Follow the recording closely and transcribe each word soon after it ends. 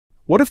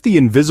What if the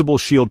invisible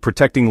shield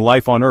protecting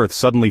life on Earth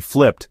suddenly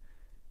flipped?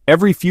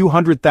 Every few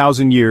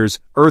 100,000 years,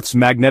 Earth's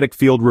magnetic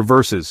field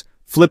reverses,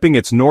 flipping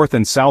its north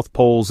and south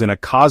poles in a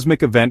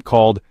cosmic event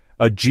called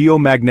a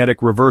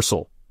geomagnetic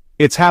reversal.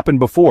 It's happened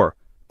before,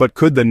 but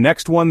could the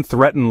next one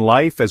threaten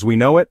life as we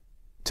know it?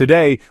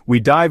 Today,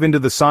 we dive into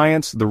the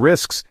science, the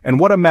risks, and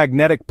what a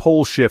magnetic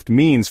pole shift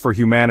means for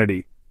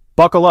humanity.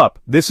 Buckle up,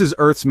 this is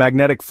Earth's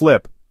magnetic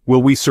flip.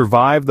 Will we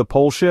survive the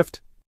pole shift?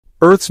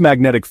 Earth's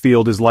magnetic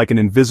field is like an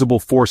invisible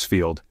force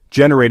field,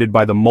 generated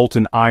by the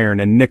molten iron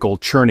and nickel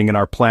churning in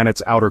our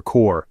planet's outer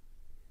core.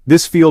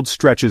 This field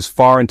stretches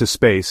far into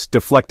space,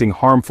 deflecting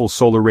harmful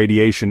solar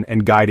radiation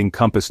and guiding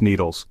compass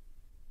needles.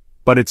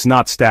 But it's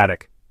not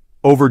static.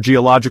 Over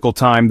geological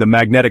time, the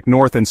magnetic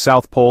north and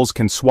south poles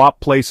can swap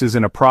places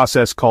in a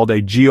process called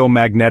a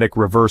geomagnetic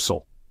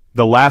reversal.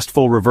 The last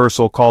full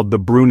reversal, called the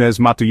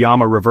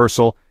Brunhes-Matuyama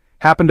reversal,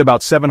 happened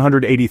about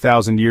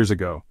 780,000 years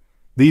ago.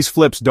 These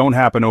flips don't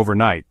happen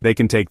overnight, they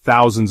can take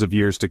thousands of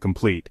years to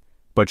complete.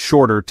 But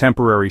shorter,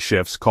 temporary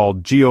shifts,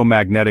 called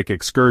geomagnetic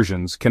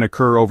excursions, can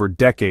occur over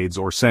decades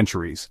or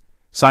centuries.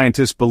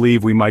 Scientists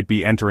believe we might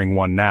be entering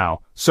one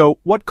now. So,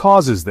 what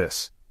causes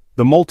this?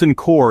 The molten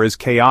core is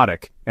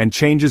chaotic, and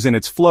changes in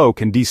its flow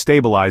can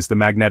destabilize the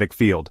magnetic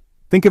field.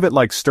 Think of it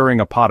like stirring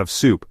a pot of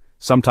soup.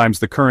 Sometimes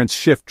the currents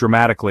shift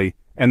dramatically,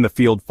 and the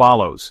field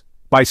follows.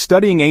 By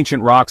studying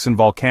ancient rocks and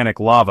volcanic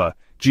lava,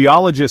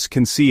 geologists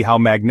can see how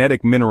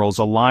magnetic minerals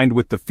aligned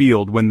with the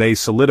field when they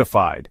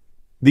solidified.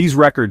 These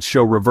records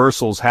show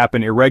reversals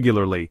happen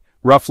irregularly,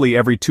 roughly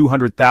every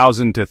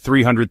 200,000 to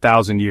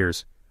 300,000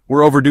 years.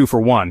 We're overdue for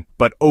one,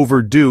 but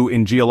overdue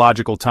in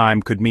geological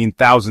time could mean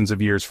thousands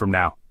of years from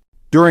now.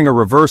 During a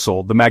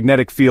reversal, the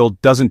magnetic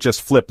field doesn't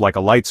just flip like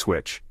a light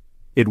switch.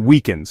 It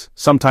weakens,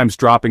 sometimes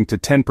dropping to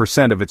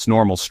 10% of its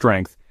normal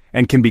strength,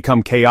 and can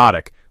become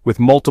chaotic, with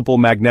multiple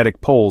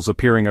magnetic poles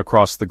appearing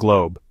across the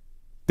globe.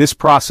 This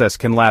process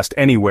can last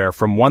anywhere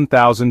from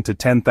 1,000 to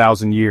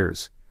 10,000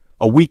 years.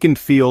 A weakened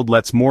field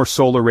lets more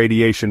solar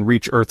radiation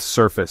reach Earth's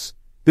surface.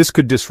 This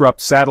could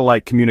disrupt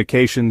satellite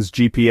communications,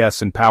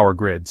 GPS, and power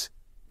grids.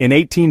 In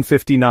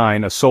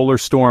 1859, a solar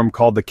storm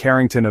called the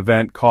Carrington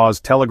event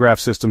caused telegraph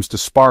systems to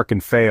spark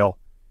and fail.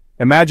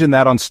 Imagine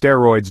that on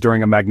steroids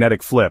during a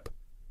magnetic flip.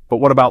 But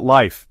what about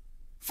life?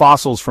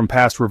 Fossils from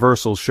past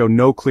reversals show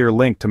no clear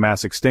link to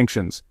mass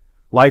extinctions.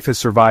 Life has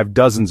survived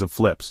dozens of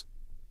flips.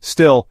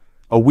 Still,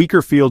 a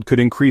weaker field could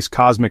increase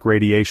cosmic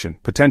radiation,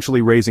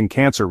 potentially raising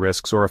cancer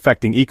risks or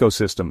affecting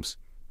ecosystems.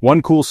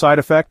 One cool side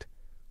effect?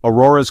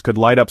 Auroras could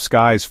light up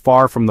skies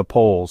far from the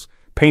poles,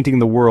 painting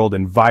the world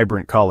in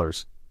vibrant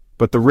colors.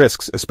 But the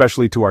risks,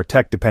 especially to our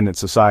tech-dependent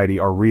society,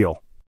 are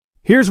real.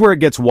 Here's where it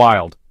gets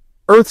wild.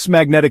 Earth's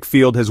magnetic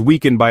field has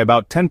weakened by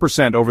about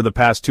 10% over the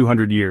past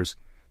 200 years.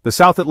 The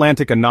South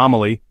Atlantic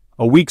anomaly,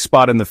 a weak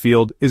spot in the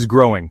field, is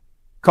growing,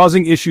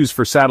 causing issues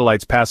for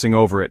satellites passing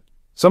over it.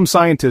 Some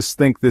scientists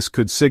think this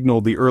could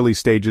signal the early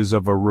stages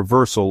of a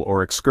reversal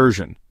or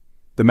excursion.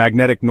 The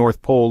magnetic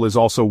North Pole is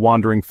also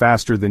wandering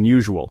faster than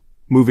usual,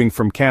 moving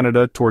from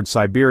Canada toward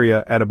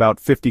Siberia at about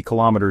 50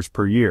 kilometers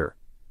per year.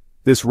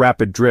 This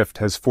rapid drift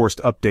has forced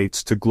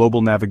updates to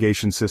global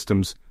navigation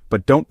systems,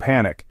 but don't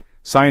panic.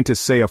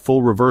 Scientists say a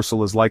full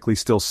reversal is likely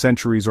still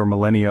centuries or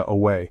millennia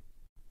away.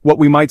 What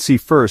we might see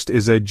first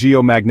is a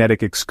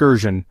geomagnetic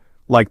excursion,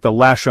 like the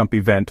Lashump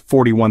event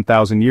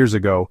 41,000 years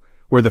ago,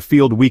 where the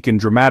field weakened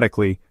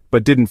dramatically,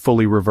 but didn't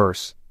fully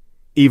reverse.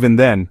 Even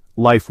then,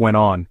 life went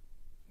on.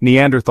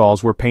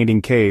 Neanderthals were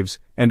painting caves,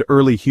 and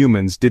early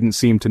humans didn't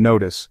seem to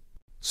notice.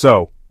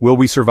 So, will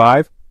we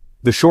survive?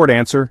 The short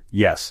answer,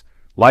 yes.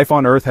 Life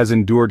on Earth has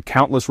endured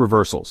countless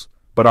reversals,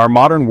 but our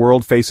modern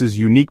world faces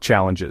unique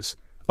challenges.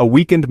 A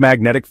weakened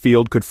magnetic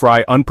field could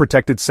fry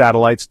unprotected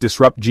satellites,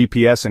 disrupt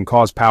GPS, and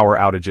cause power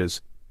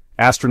outages.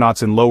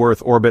 Astronauts in low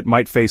Earth orbit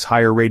might face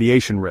higher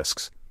radiation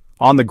risks.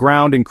 On the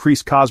ground,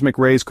 increased cosmic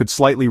rays could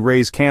slightly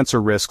raise cancer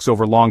risks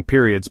over long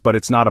periods, but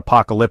it's not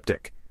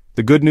apocalyptic.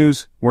 The good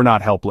news, we're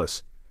not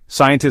helpless.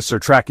 Scientists are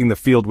tracking the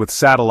field with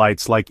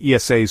satellites like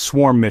ESA's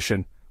Swarm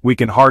mission. We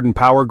can harden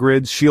power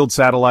grids, shield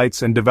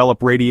satellites, and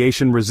develop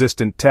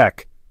radiation-resistant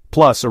tech.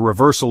 Plus, a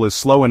reversal is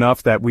slow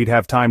enough that we'd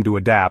have time to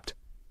adapt.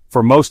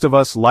 For most of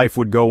us, life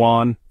would go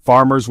on,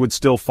 farmers would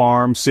still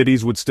farm,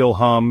 cities would still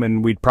hum,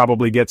 and we'd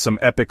probably get some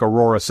epic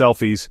Aurora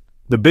selfies.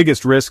 The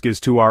biggest risk is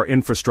to our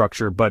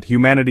infrastructure, but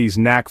humanity's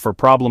knack for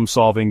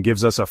problem-solving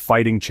gives us a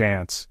fighting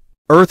chance.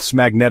 Earth's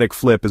magnetic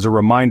flip is a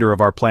reminder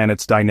of our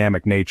planet's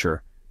dynamic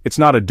nature. It's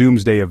not a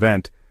doomsday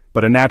event,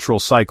 but a natural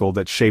cycle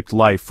that shaped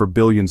life for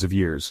billions of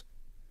years.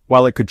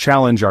 While it could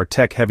challenge our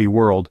tech-heavy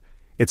world,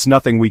 it's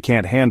nothing we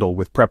can't handle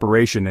with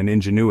preparation and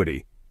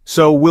ingenuity.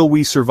 So, will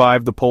we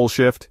survive the pole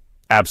shift?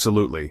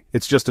 Absolutely.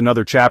 It's just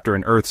another chapter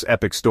in Earth's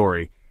epic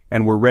story,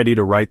 and we're ready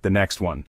to write the next one.